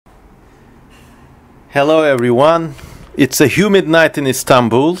Hello everyone, it's a humid night in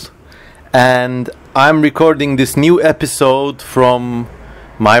Istanbul and I'm recording this new episode from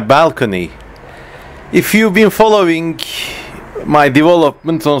my balcony. If you've been following my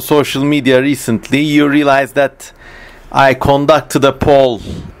development on social media recently, you realize that I conducted a poll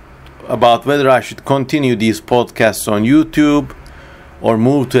about whether I should continue these podcasts on YouTube or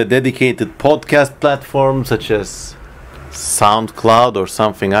move to a dedicated podcast platform such as SoundCloud or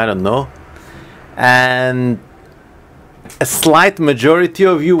something, I don't know. And a slight majority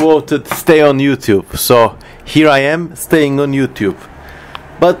of you voted stay on YouTube. So here I am staying on YouTube.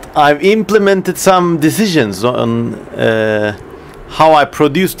 But I've implemented some decisions on how I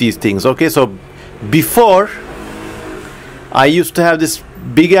produce these things. Okay, so before I used to have this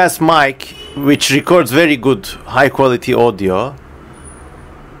big ass mic which records very good high quality audio.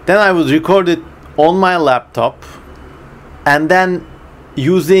 Then I would record it on my laptop and then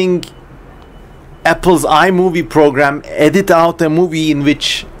using Apple's iMovie program edit out a movie in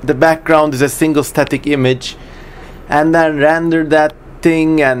which the background is a single static image and then render that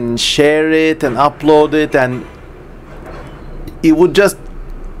thing and share it and upload it, and it would just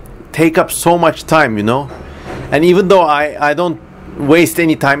take up so much time, you know. And even though I don't waste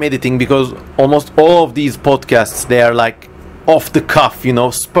any time editing, because almost all of these podcasts, they are like off the cuff, you know,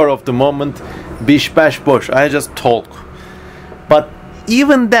 spur of the moment, bish bash bosh, I just talk. But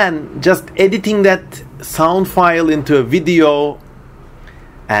even then, just editing that sound file into a video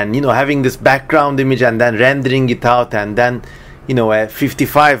and, you know, having this background image and then rendering it out, and then, you know, a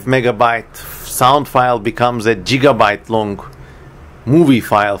 55 megabyte sound file becomes a gigabyte long movie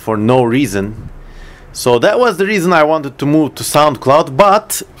file for no reason. So that was the reason I wanted to move to SoundCloud,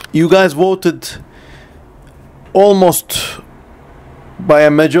 but you guys voted almost by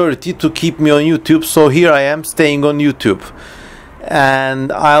a majority to keep me on YouTube, so here I am staying on YouTube.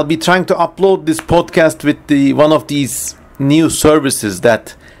 And I'll be trying to upload this podcast with one of these new services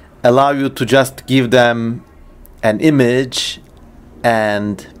that allow you to just give them an image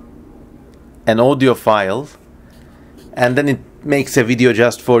and an audio file, and then it makes a video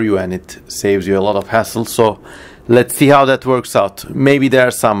just for you and it saves you a lot of hassle. So let's see how that works out. Maybe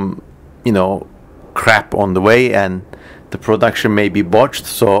there's some, you know, crap on the way and the production may be botched,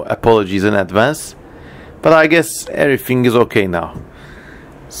 so apologies in advance. But I guess everything is okay now.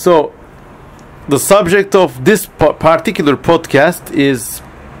 So the subject of this particular podcast is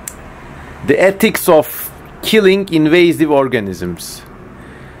the ethics of killing invasive organisms.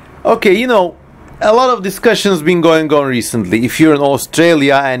 Okay, you know, a lot of discussions been going on recently. If you're in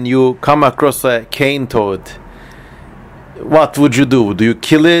Australia and you come across a cane toad, what would you do? Do you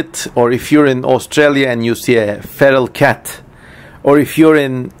kill it? Or if you're in Australia and you see a feral cat, or if you're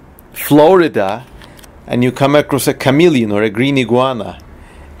in Florida and you come across a chameleon or a green iguana,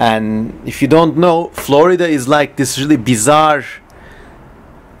 and if you don't know, Florida is like this really bizarre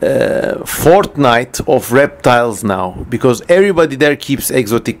fortnight of reptiles now, because everybody there keeps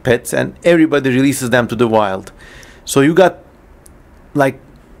exotic pets and everybody releases them to the wild. So you got like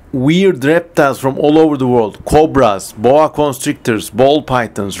weird reptiles from all over the world: cobras, boa constrictors, ball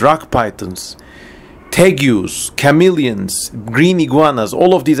pythons, rock pythons, tegus, chameleons, green iguanas.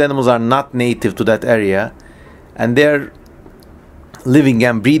 All of these animals are not native to that area, and they're living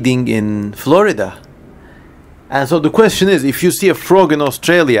and breeding in Florida. And so the question is, if you see a frog in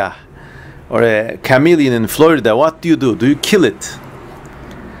Australia or a chameleon in Florida, what do you do? Do you kill it?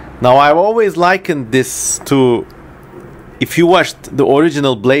 Now, I've always likened this to, if you watched the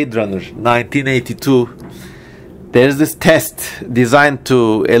original Blade Runner 1982, there's this test designed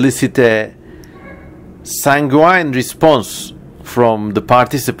to elicit a sanguine response from the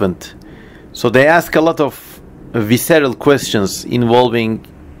participant. So they ask a lot of visceral questions involving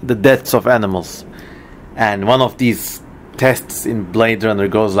the deaths of animals. And one of these tests in Blade Runner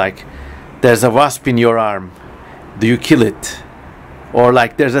goes like, there's a wasp in your arm, do you kill it? Or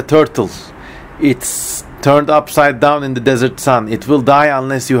like, there's a turtle, it's turned upside down in the desert sun, it will die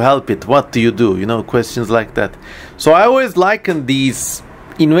unless you help it, what do you do? You know, questions like that. So I always liken these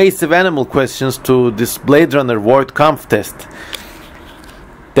invasive animal questions to this Blade Runner Void Kampf test.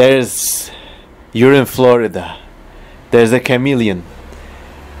 You're in Florida, there's a chameleon,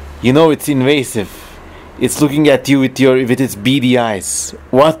 you know it's invasive, it's looking at you with its beady eyes,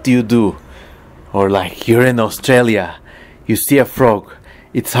 what do you do? Or like, you're in Australia, you see a frog,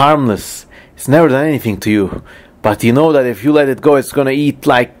 it's harmless, it's never done anything to you, but you know that if you let it go, it's gonna eat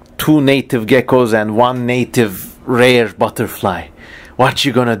like 2 native geckos and 1 native rare butterfly. What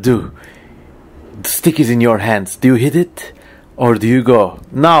you gonna do? The stick is in your hands. Do you hit it or do you go?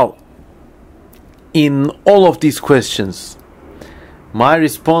 Now, in all of these questions, my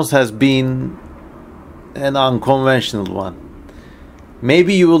response has been an unconventional one.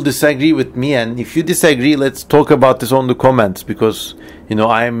 Maybe you will disagree with me, and if you disagree, let's talk about this on the comments, because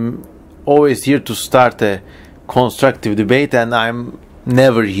I'm always here to start a constructive debate, and I'm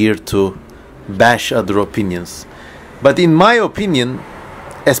never here to bash other opinions. But in my opinion,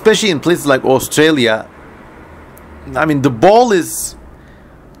 especially in places like Australia, the ball is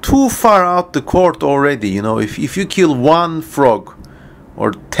too far out the court already. If you kill one frog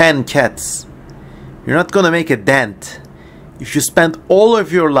or 10 cats, you're not gonna make a dent. If you spend all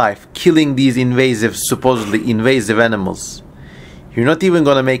of your life killing these supposedly invasive animals, you're not even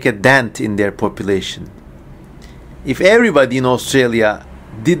gonna make a dent in their population. If everybody in Australia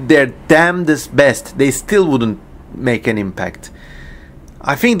did their damnedest best, they still wouldn't make an impact.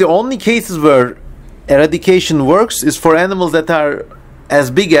 I think the only cases where eradication works is for animals that are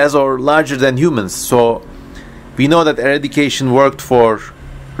as big as or larger than humans. So we know that eradication worked for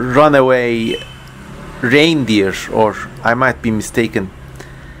runaway reindeer, or I might be mistaken.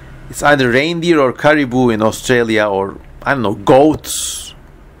 It's either reindeer or caribou in Australia, or goats,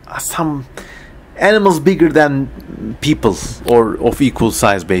 some animals bigger than people or of equal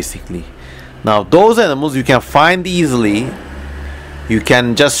size, basically. Now those animals you can find easily. You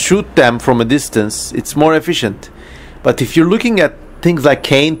can just shoot them from a distance. It's more efficient. But if you're looking at things like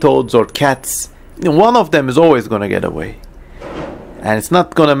cane toads or cats, one of them is always going to get away. And it's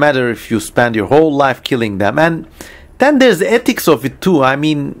not going to matter if you spend your whole life killing them. And then there's the ethics of it too.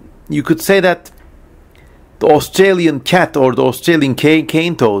 You could say that the Australian cat or the Australian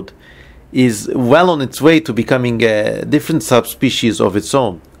cane toad is well on its way to becoming a different subspecies of its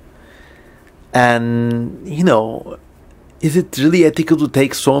own. And, is it really ethical to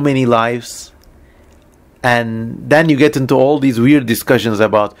take so many lives? And then you get into all these weird discussions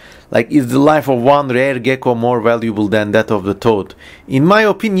about, is the life of one rare gecko more valuable than that of the toad? In my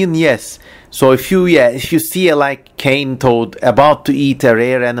opinion, yes. So if you see a cane toad about to eat a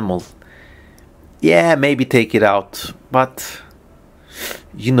rare animal, maybe take it out. But,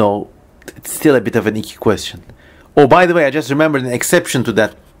 it's still a bit of an icky question. Oh, by the way, I just remembered an exception to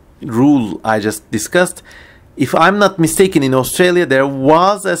that rule I just discussed. If I'm not mistaken, in Australia there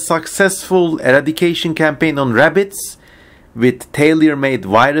was a successful eradication campaign on rabbits with tailor-made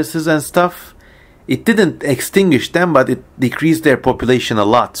viruses and stuff. It didn't extinguish them, but it decreased their population a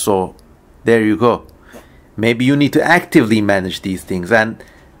lot. So there you go. Maybe you need to actively manage these things. And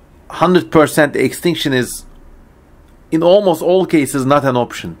 100% extinction is, in almost all cases, not an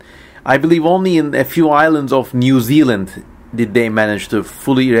option. I believe only in a few islands of New Zealand did they manage to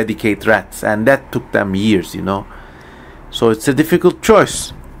fully eradicate rats, and that took them years, So it's a difficult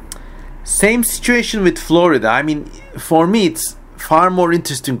choice. Same situation with Florida. For me, it's far more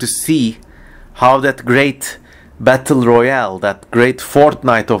interesting to see how that great battle royale, that great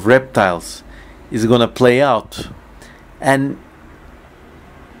fortnight of reptiles is gonna play out. And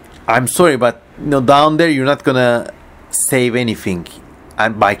I'm sorry, but down there you're not gonna save anything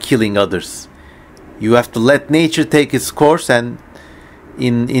by killing others. You have to let nature take its course, and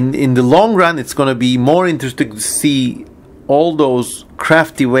in the long run, it's going to be more interesting to see all those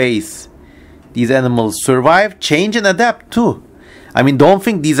crafty ways these animals survive, change, and adapt too. Don't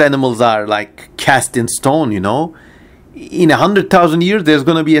think these animals are cast in stone, In 100,000 years, there's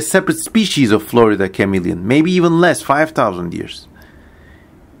going to be a separate species of Florida chameleon, maybe even less, 5,000 years.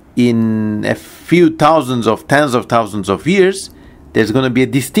 In a few tens of thousands of years, there's going to be a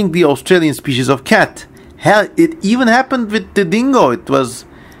distinctly Australian species of cat. Hell, it even happened with the dingo. It was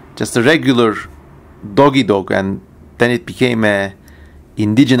just a regular doggy dog, and then it became a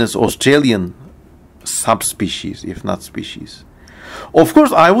indigenous Australian subspecies, if not species. Of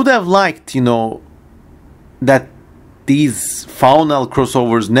course, I would have liked, that these faunal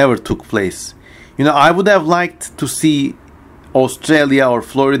crossovers never took place. I would have liked to see Australia or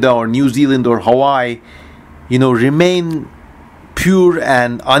Florida or New Zealand or Hawaii, remain pure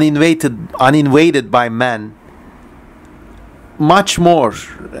and uninvaded by man much more.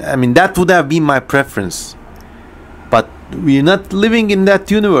 That would have been my preference. But we're not living in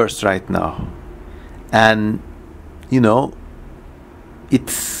that universe right now. And,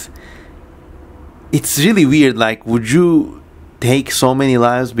 it's really weird. Would you take so many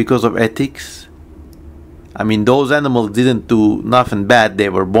lives because of ethics? Those animals didn't do nothing bad. They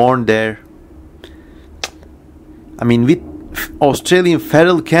were born there. With Australian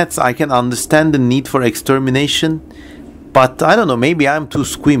feral cats, I can understand the need for extermination, but I don't know, maybe I'm too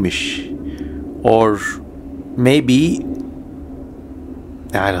squeamish, or maybe,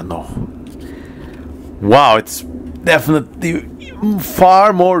 I don't know. Wow, it's definitely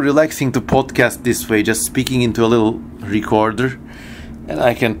far more relaxing to podcast this way, just speaking into a little recorder. and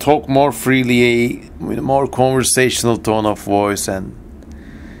I can talk more freely with a more conversational tone of voice. And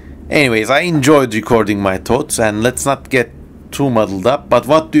anyways, I enjoyed recording my thoughts, and let's not get too muddled up. But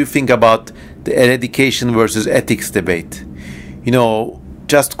what do you think about the eradication versus ethics debate?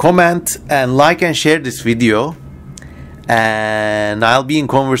 Just comment and like and share this video, and I'll be in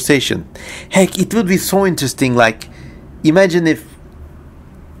conversation. Heck, it would be so interesting. Like, imagine if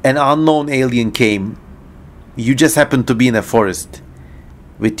an unknown alien came, you just happened to be in a forest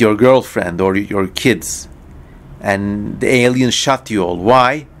with your girlfriend or your kids, and the alien shot you all.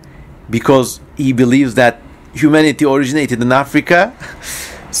 Why? Because he believes that humanity originated in Africa,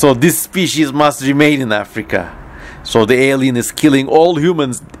 so this species must remain in Africa. So the alien is killing all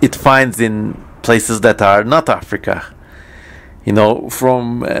humans it finds in places that are not Africa.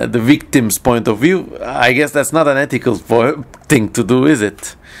 From the victim's point of view, I guess that's not an ethical thing to do, is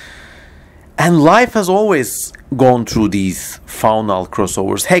it? And life has always gone through these faunal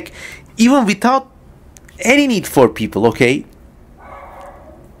crossovers. Heck, even without any need for people, okay?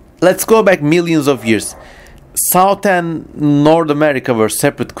 Let's go back millions of years. South and North America were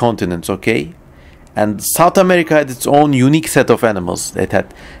separate continents, okay? And South America had its own unique set of animals. It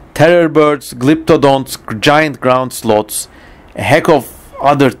had terror birds, glyptodonts, giant ground sloths, a heck of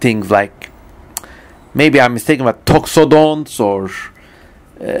other things, like maybe I'm mistaken about toxodonts or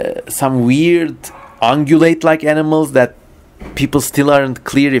some weird ungulate-like animals that people still aren't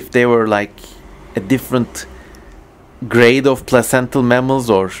clear if they were like a different grade of placental mammals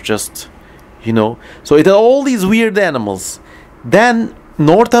or just, So it had all these weird animals. Then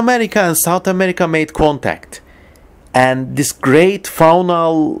North America and South America made contact, and this great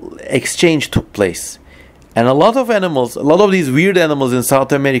faunal exchange took place. And a lot of these weird animals in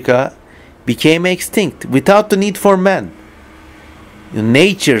South America became extinct without the need for man.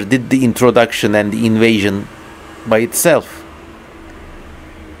 Nature did the introduction and the invasion by itself.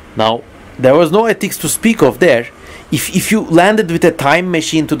 Now, there was no ethics to speak of there. If you landed with a time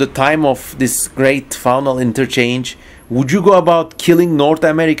machine to the time of this great faunal interchange, would you go about killing North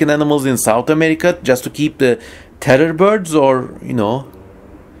American animals in South America just to keep the terror birds? Or,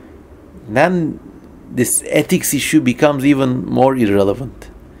 then this ethics issue becomes even more irrelevant.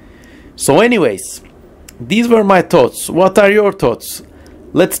 So anyways, these were my thoughts. What are your thoughts?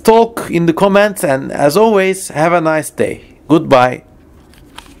 Let's talk in the comments, and as always, have a nice day. Goodbye.